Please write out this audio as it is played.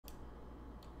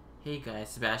Hey guys,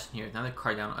 Sebastian here with another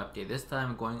Cardano update. This time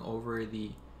I'm going over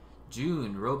the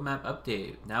June roadmap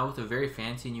update, now with a very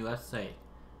fancy new website.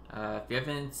 If you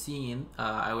haven't seen,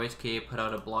 IOHK put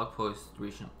out a blog post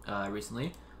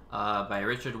recently by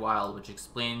Richard Wild, which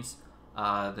explains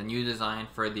the new design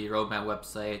for the roadmap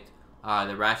website,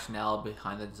 the rationale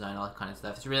behind the design, all that kind of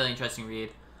stuff. It's a really interesting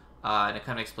read, and it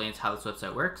kind of explains how this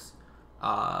website works.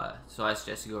 So I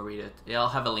suggest you go read it. I'll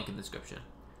have a link in the description.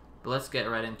 But let's get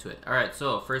right into it. Alright,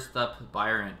 so first up,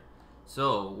 Byron.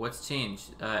 So what's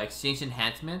changed? Exchange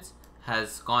enhancements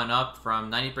has gone up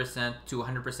from 90% to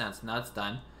 100%, so now it's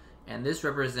done. And this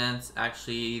represents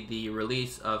actually the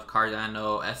release of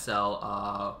Cardano SL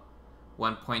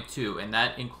 1.2, and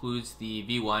that includes the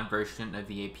V1 version of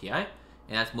the API, and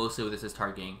that's mostly what this is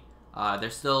targeting.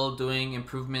 They're still doing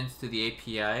improvements to the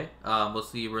API,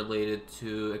 mostly related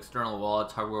to external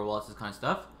wallets, hardware wallets, this kind of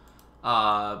stuff.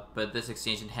 But this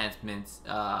exchange enhancements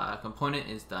component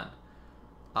is done.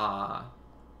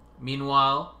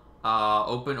 Meanwhile,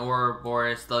 Open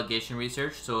Ouroboros delegation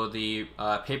research, so the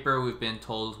paper we've been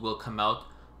told will come out,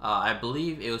 I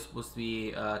believe it was supposed to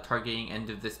be targeting end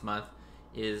of this month,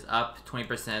 is up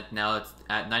 20%, now it's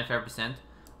at 95%,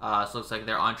 so it looks like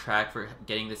they're on track for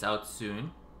getting this out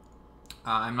soon.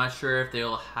 I'm not sure if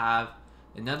they'll have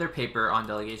another paper on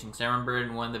delegation, because I remember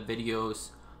in one of the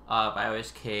videos by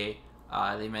IOHK,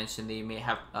 they mentioned they may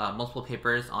have multiple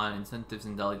papers on incentives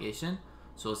and delegation,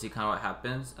 so we'll see kind of what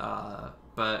happens.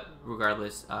 But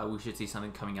regardless, we should see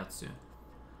something coming out soon.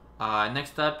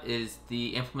 Next up is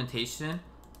the implementation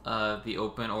of the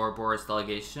Open Ouroboros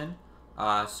delegation.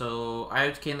 So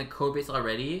IOHK in the code base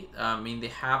already. I mean, they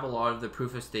have a lot of the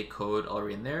proof of stake code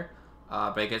already in there,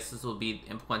 but I guess this will be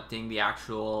implementing the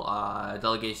actual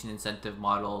delegation incentive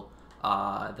model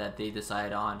that they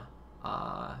decide on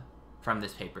from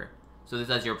this paper. So this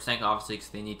is 0% obviously because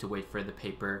they need to wait for the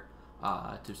paper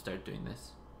to start doing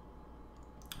this.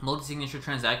 Multi-signature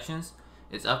transactions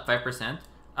is up 5%.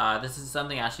 This is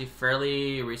something actually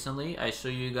fairly recently. I showed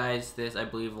you guys this, I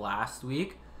believe, last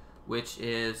week, which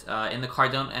is in the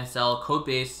Cardano SL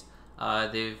codebase.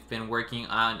 They've been working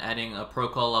on adding a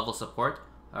protocol level support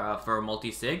for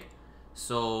multi-sig.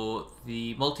 So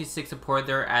the multi-sig support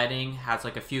they're adding has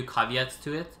like a few caveats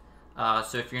to it.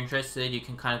 So if you're interested, you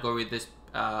can kind of go read this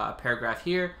paragraph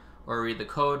here or read the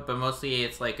code, but mostly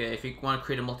it's like if you want to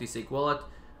create a multi-sig wallet,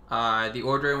 the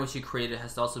order in which you create it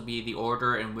has to also be the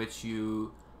order in which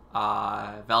you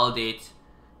validate,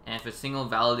 and if a single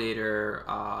validator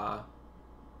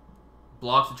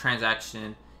blocks the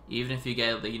transaction, even if you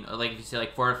get, you know, like if you say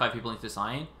like 4 to 5 people need to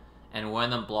sign and one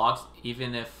of them blocks,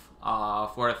 even if 4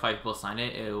 to 5 people sign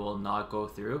it, it will not go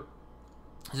through.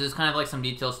 So there's kind of like some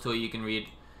details to it. You can read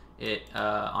it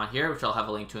on here, which I'll have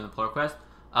a link to in the pull request.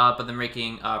 But they're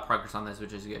making progress on this,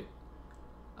 which is good.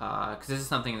 Because this is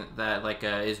something that like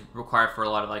is required for a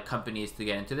lot of like companies to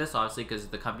get into this, obviously, because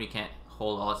the company can't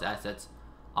hold all its assets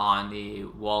on the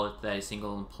wallet that a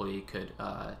single employee could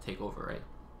take over, right?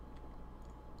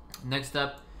 Next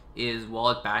up is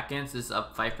wallet backends. This is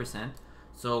up 5%.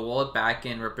 So wallet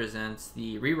backend represents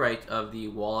the rewrite of the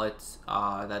wallets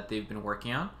that they've been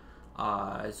working on.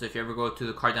 So if you ever go to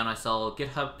the Cardano SL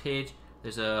GitHub page,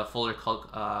 there's a folder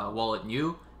called Wallet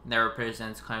New, and that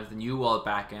represents kind of the new wallet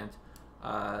backend.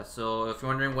 So if you're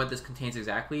wondering what this contains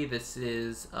exactly, this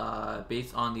is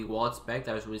based on the wallet spec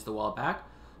that was released a while back.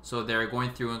 So they're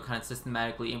going through and kind of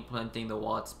systematically implementing the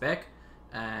wallet spec,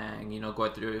 and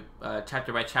going through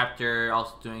chapter by chapter,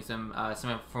 also doing some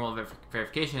formal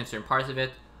verification in certain parts of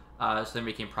it. So they're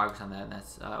making progress on that, and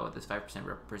that's what this 5%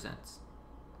 represents.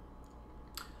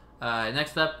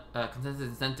 Next up, consensus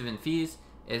incentive and fees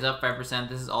is up 5%.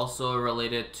 This is also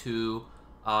related to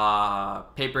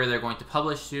paper they're going to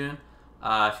publish soon.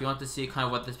 If you want to see kind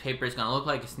of what this paper is going to look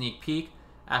like, a sneak peek,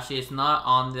 actually it's not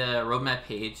on the roadmap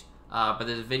page, but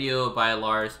there's a video by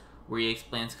Lars where he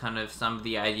explains kind of some of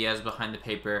the ideas behind the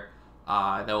paper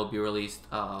that will be released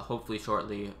hopefully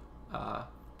shortly,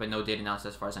 but no date announced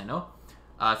as far as I know.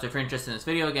 So if you're interested in this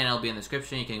video, again, it'll be in the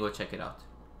description. You can go check it out.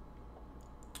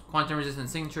 Quantum resistant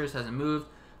signatures hasn't moved.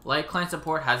 Light client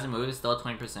support hasn't moved. It's still at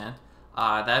 20%.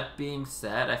 That being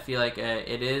said, I feel like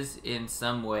it is in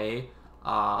some way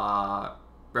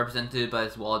represented by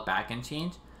this wallet backend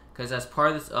change, because as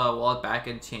part of this wallet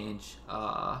backend change,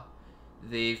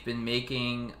 they've been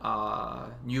making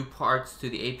new parts to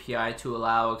the API to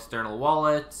allow external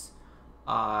wallets,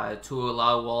 to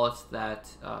allow wallets that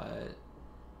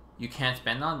you can't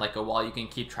spend on, like a wallet you can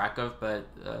keep track of, but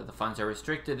the funds are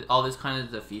restricted. All these kind of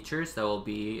the features that will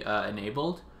be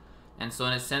enabled. And so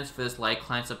in a sense, for this light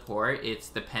client support, it's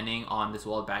depending on this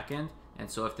wallet backend And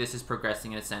so if this is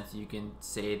progressing in a sense, you can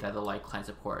say that the light client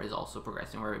support is also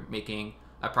progressing. We're making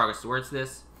a progress towards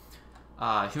this.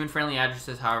 Human-friendly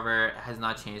addresses, however, has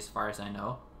not changed as far as I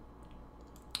know.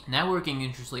 Networking,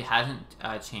 interestingly, hasn't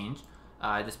changed,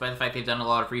 despite the fact they've done a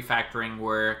lot of refactoring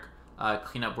work,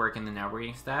 cleanup work in the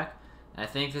networking stack. And I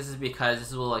think this is because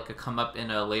this will come up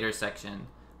in a later section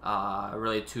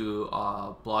related to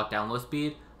block download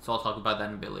speed. So I'll talk about that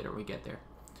in a bit later when we get there.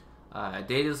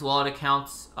 Data's wallet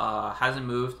accounts hasn't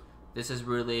moved. This is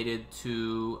related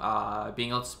to being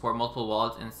able to support multiple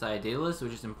wallets inside Daedalus,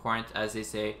 which is important. As they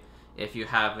say, if you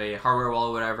have a hardware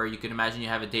wallet or whatever, you can imagine you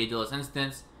have a Daedalus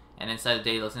instance, and inside the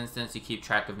Daedalus instance, you keep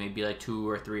track of maybe like 2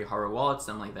 or 3 hardware wallets,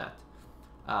 something like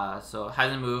that. So it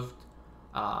hasn't moved,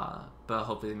 but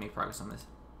hopefully they make progress on this.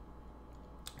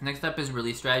 Next up is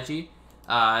release strategy.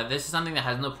 This is something that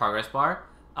has no progress bar,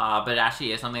 but it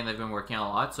actually is something they've been working on a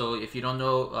lot. So if you don't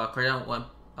know,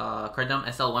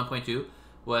 Cardano SL 1.2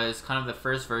 was kind of the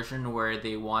first version where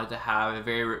they wanted to have a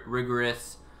very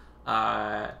rigorous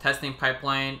testing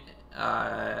pipeline.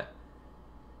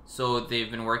 So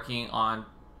they've been working on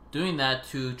doing that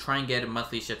to try and get a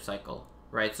monthly ship cycle,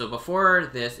 right? So before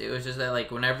this, it was just that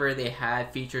like whenever they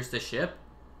had features to ship,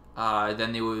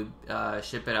 then they would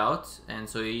ship it out, and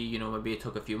so maybe it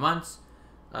took a few months.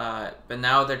 But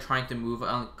now they're trying to move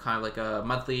on kind of like a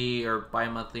monthly or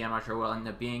bi-monthly, I'm not sure what it'll end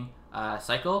up being,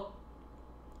 cycle.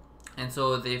 And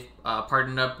so they've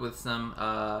partnered up with some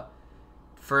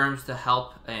firms to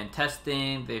help in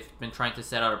testing. They've been trying to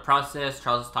set out a process.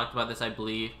 Charles has talked about this, I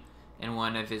believe, in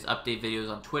one of his update videos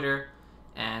on Twitter.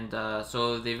 And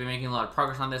so they've been making a lot of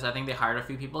progress on this. I think they hired a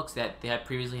few people because they had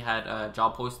previously had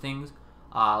job postings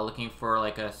looking for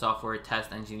like a software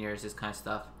test engineers, this kind of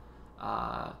stuff.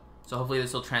 So hopefully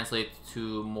this will translate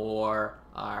to more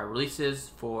releases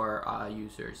for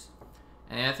users.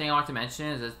 And the other thing I want to mention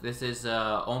is that this is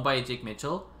owned by Jake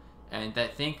Mitchell, and I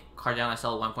think Cardano SL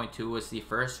 1.2 was the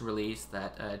first release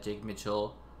that Jake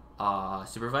Mitchell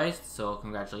supervised. So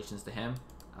congratulations to him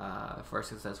for a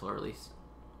successful release.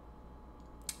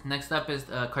 Next up is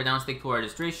Cardano stake pool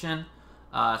registration.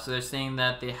 So they're saying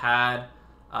that they had,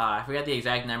 I forget the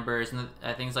exact numbers,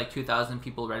 I think it's like 2,000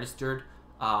 people registered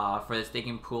for the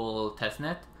staking pool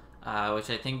testnet, which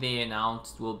I think they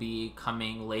announced will be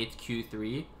coming late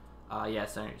Q3.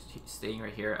 Yes, I'm staying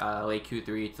right here, late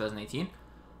Q3 2018.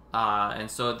 And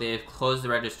so they've closed the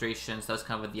registration, so that's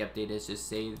kind of what the update is. Just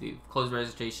say they've closed the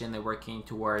registration, they're working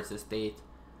towards this date,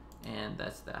 and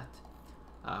that's that.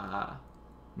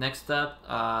 Next up,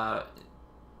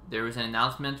 there was an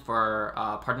announcement for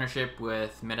partnership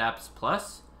with MidApps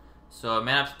Plus. So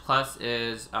MidApps Plus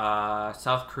is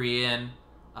South Korean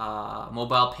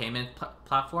mobile payment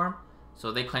platform.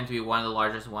 So they claim to be one of the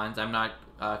largest ones. I'm not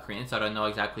Korean, so I don't know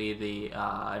exactly the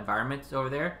environment over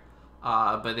there.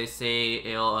 But they say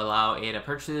it'll allow ADA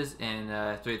purchases in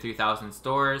 33,000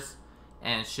 stores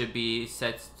and should be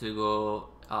set to go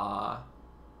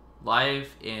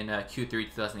live in Q3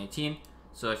 2018.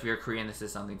 So if you're Korean, this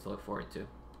is something to look forward to.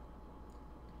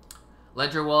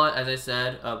 Ledger Wallet, as I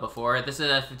said before, this is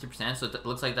at 50%, so it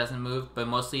looks like it doesn't move, but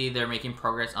mostly they're making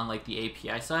progress on like the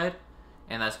API side,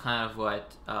 and that's kind of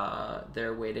what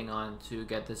they're waiting on to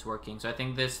get this working. So I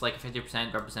think this like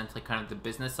 50% represents like kind of the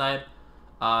business side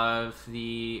of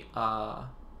the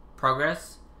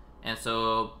progress, and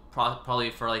so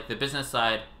probably for like the business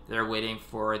side, they're waiting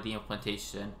for the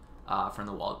implementation from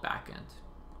the wallet backend.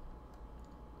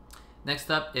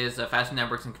 Next up is faster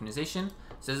network synchronization.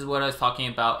 So this is what I was talking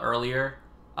about earlier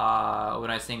when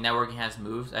I was saying networking has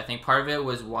moved. I think part of it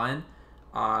was one,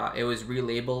 it was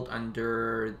relabeled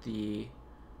under the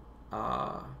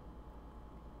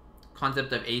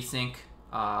concept of async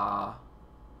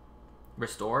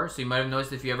restore. So you might have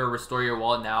noticed if you ever restore your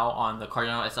wallet now on the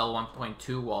Cardano SL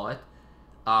 1.2 wallet,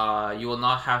 you will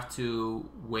not have to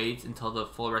wait until the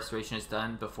full restoration is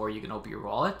done before you can open your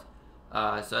wallet.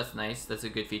 So that's nice. That's a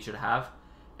good feature to have.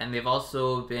 And they've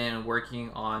also been working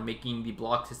on making the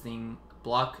block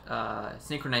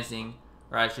synchronizing,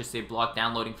 or I should say block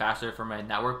downloading faster from a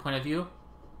network point of view.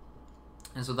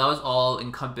 And so that was all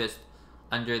encompassed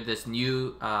under this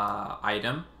new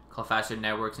item called faster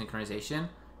network synchronization.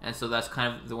 And so that's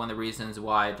kind of one of the reasons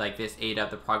why like this ate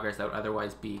up the progress that would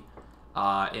otherwise be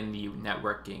in the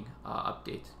networking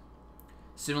update.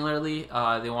 Similarly,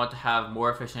 they want to have more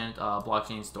efficient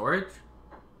blockchain storage.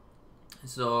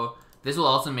 So this will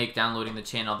also make downloading the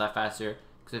chain all that faster.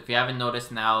 Because if you haven't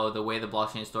noticed now, the way the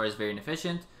blockchain store is very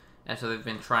inefficient. And so they've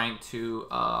been trying to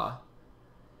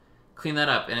clean that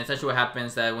up. And essentially what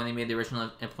happens that when they made the original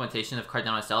implementation of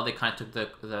Cardano SL, they kind of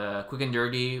took the quick and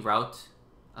dirty route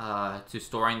to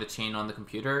storing the chain on the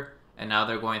computer. and now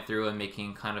they're going through and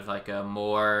making kind of like a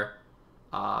more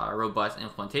robust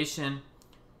implementation.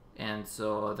 And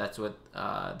so that's what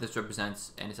this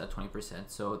represents, and it's at 20%.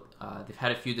 So they've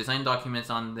had a few design documents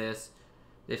on this.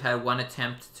 They've had one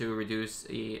attempt to reduce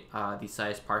the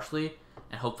size partially,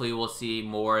 and hopefully we'll see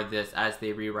more of this as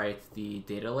they rewrite the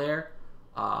data layer,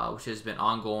 which has been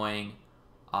ongoing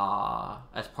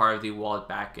as part of the wallet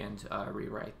backend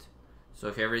rewrite. So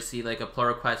if you ever see like a pull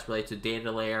request related to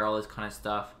data layer, all this kind of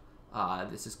stuff,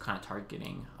 this is kind of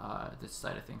targeting this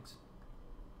side of things.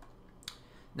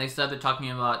 Next up, they're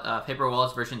talking about Paper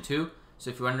Wallets version 2. So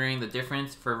if you're wondering, the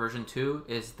difference for version 2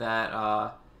 is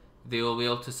that they will be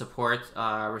able to support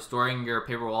restoring your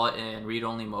Paper Wallet in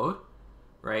read-only mode,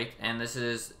 right? And this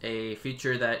is a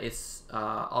feature that is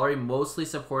already mostly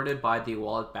supported by the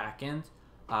wallet backend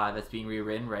that's being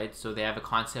rewritten, right? So they have a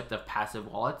concept of passive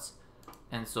wallets,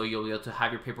 and so you'll be able to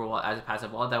have your Paper Wallet as a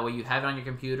passive wallet. That way you have it on your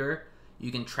computer,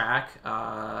 you can track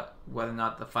whether or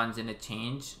not the funds in it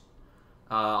change,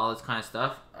 all this kind of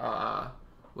stuff,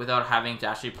 without having to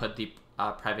actually put the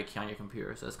private key on your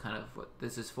computer. So that's kind of what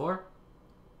this is for.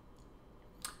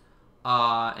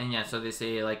 And yeah, so they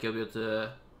say like you'll be able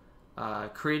to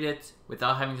create it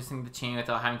without having to sync the chain,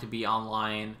 without having to be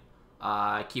online,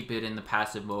 keep it in the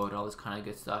passive mode, all this kind of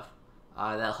good stuff.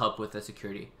 That'll help with the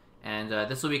security. And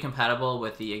this will be compatible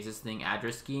with the existing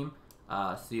address scheme,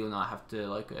 so you'll not have to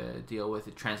like deal with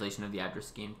the translation of the address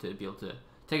scheme to be able to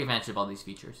take advantage of all these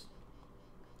features.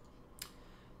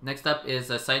 Next up is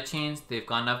sidechains. They've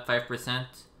gone up 5%.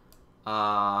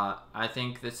 I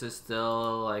think this is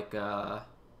still like a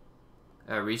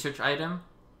research item.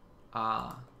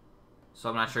 So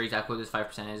I'm not sure exactly what this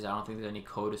 5% is. I don't think there's any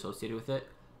code associated with it.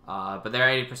 But they're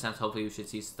at 80%, so hopefully we should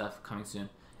see stuff coming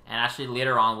soon. And actually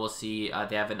later on we'll see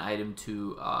they have an item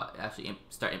to actually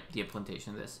start the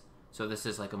implementation of this. So this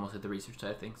is like mostly the research side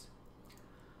of things.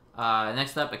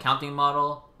 Next up, accounting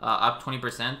model, up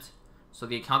 20%. So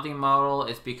the accounting model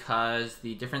is because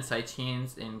the different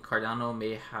sidechains in Cardano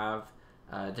may have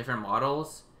different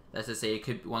models. That's to say,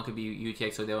 one could be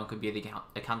UTXO, the other one could be the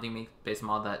accounting-based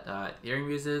model that Ethereum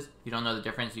uses. If you don't know the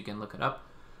difference, you can look it up.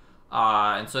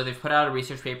 And so they've put out a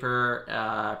research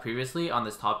paper previously on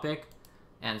this topic,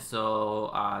 and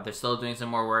so they're still doing some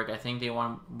more work. I think they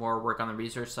want more work on the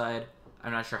research side.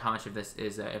 I'm not sure how much of this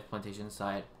is implementation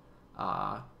side.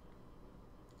 But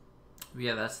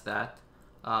yeah, that's that.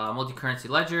 Multi-currency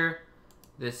ledger.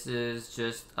 This is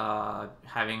just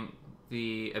having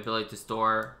the ability to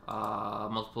store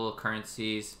multiple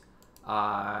currencies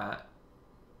or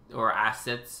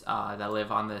assets that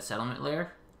live on the settlement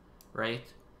layer, right?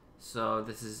 So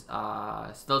this is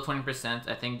still 20%.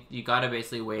 I think you gotta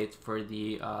basically wait for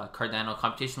the Cardano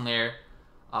computation layer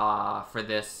for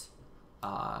this,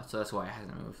 so that's why it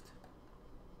hasn't moved.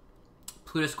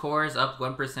 Plutus Core is up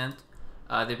 1%.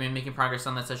 They've been making progress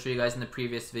on this. I showed you guys in the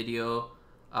previous video.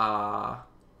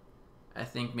 I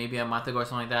think maybe a month ago or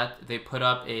something like that. They put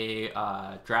up a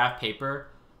draft paper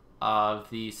of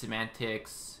the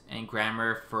semantics and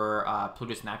grammar for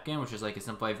Plutus Napkin, which is like a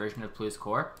simplified version of Plutus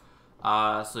Core.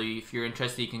 So if you're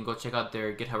interested, you can go check out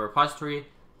their GitHub repository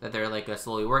that they're like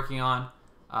slowly working on.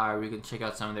 Or you can check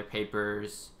out some of their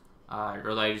papers,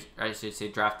 or like I should say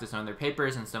drafted some of their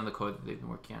papers and some of the code that they've been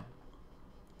working on.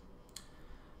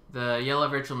 The yellow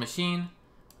virtual machine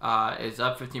is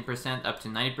up 15%, up to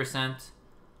 90%.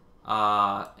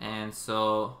 And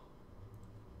so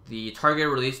the target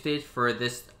release date for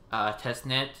this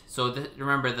testnet, so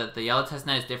remember that the yellow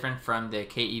testnet is different from the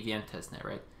KEVM testnet,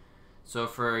 right? So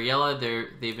for yellow,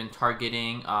 they've been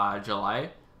targeting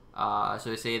July. So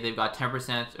they say they've got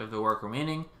 10% of the work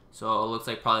remaining. So it looks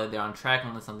like probably they're on track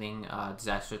unless something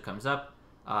disastrous comes up.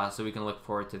 So we can look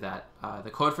forward to that.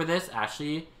 The code for this,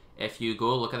 actually, if you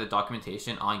go look at the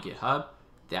documentation on GitHub,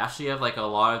 they actually have like a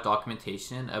lot of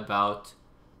documentation about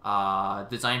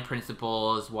design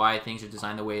principles, why things are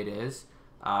designed the way it is.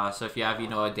 So if you have,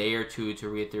 a day or two to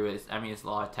read through it, it's a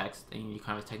lot of text and you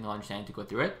kind of technical understanding to go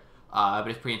through it. But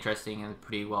it's pretty interesting and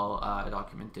pretty well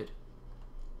documented.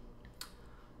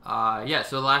 Yeah,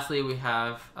 so lastly we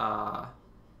have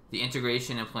the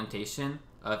integration implementation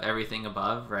of everything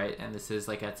above, right? And this is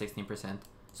like at 16%.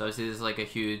 So obviously this is like a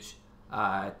huge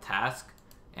task,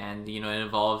 and it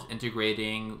involves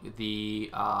integrating the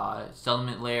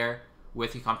settlement layer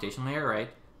with the computation layer, right?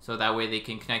 So that way they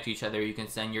can connect to each other. You can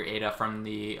send your ADA from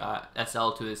the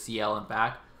SL to the CL and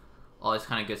back, all this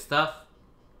kind of good stuff.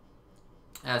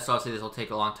 So obviously this will take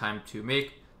a long time to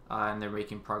make, and they're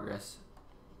making progress.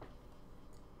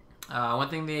 One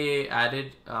thing they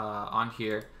added on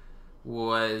here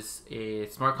was a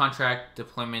smart contract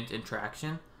deployment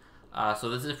interaction. So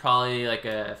this is probably like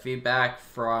a feedback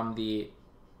from the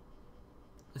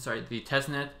the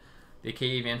testnet, the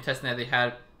KVM testnet they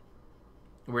had,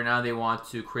 where now they want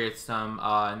to create some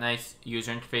nice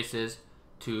user interfaces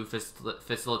to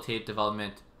facilitate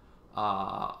development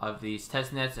of these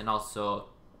testnets, and also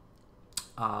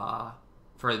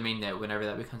for the mainnet whenever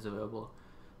that becomes available.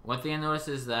 One thing I noticed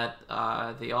is that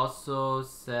they also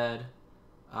said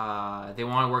they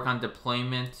want to work on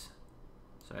deployment.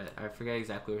 Sorry, I forget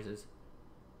exactly where it is.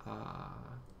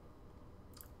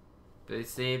 They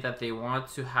say that they want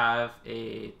to have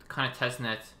a kind of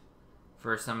testnet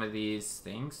for some of these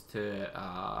things to,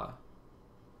 a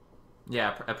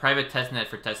private testnet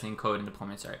for testing code and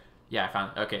deployment. Sorry. Yeah, I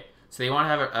found it. Okay. So they want to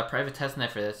have a private testnet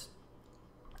for this.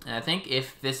 And I think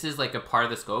if this is like a part of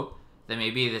the scope, then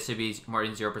maybe this should be more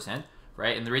than 0%,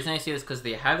 right? And the reason I say this is because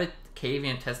they have a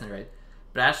KVM testnet, right?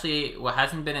 But actually, what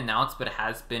hasn't been announced, but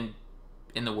has been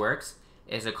in the works,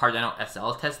 is a Cardano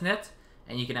SL testnet.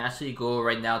 And you can actually go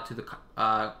right now to the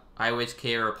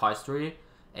IOHK repository,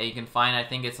 and you can find, I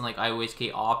think it's in like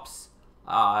IOHK ops.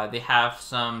 They have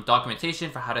some documentation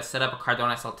for how to set up a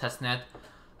Cardano SL testnet,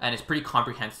 and it's pretty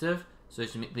comprehensive. So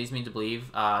it leads me to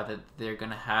believe that they're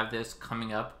gonna have this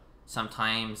coming up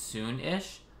sometime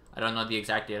soon-ish. I don't know the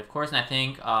exact date, of course, and I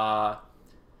think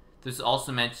this is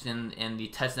also mentioned in the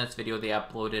testnets video they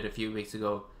uploaded a few weeks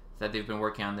ago that they've been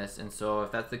working on this. And so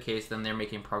if that's the case, then they're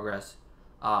making progress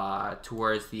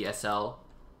towards the SL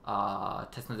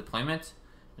testnet deployment.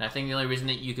 And I think the only reason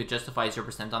that you could justify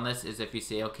 0% on this is if you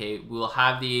say, okay, we will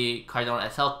have the Cardano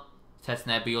SL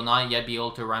testnet, but you'll not yet be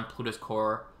able to run Plutus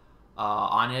Core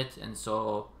on it. And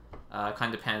so it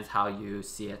kind of depends how you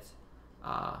see it.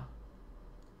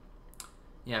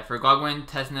 Yeah, for Gogwin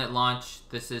testnet launch,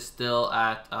 this is still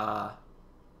at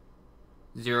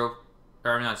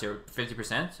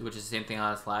 50%, which is the same thing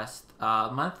as last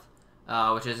month.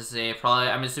 Which is to say, probably,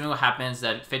 I'm assuming what happens is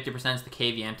that 50% is the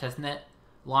KVM testnet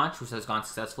launch, which has gone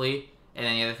successfully, and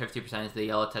then the other 50% is the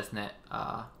yellow testnet.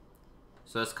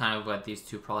 So that's kind of what these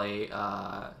two probably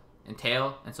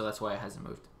entail, and so that's why it hasn't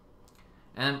moved.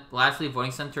 And then lastly,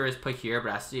 voting center is put here,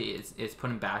 but actually it's put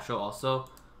in Basho also.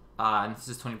 And this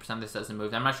is 20%, this doesn't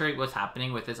move. I'm not sure what's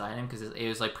happening with this item, because it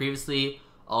was like previously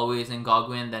always in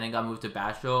Gogwin, then it got moved to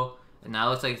Basho. And now it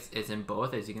looks like it's in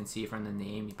both, as you can see from the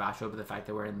name, Basho, but the fact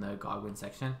that we're in the Gogwin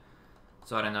section.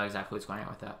 So I don't know exactly what's going on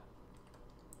with that.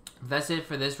 That's it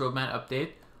for this roadmap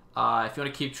update. If you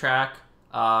want to keep track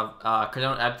of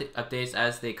Cardano updates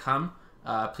as they come,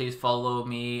 please follow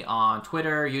me on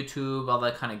Twitter, YouTube, all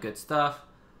that kind of good stuff.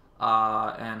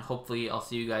 And hopefully I'll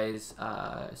see you guys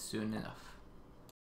soon enough.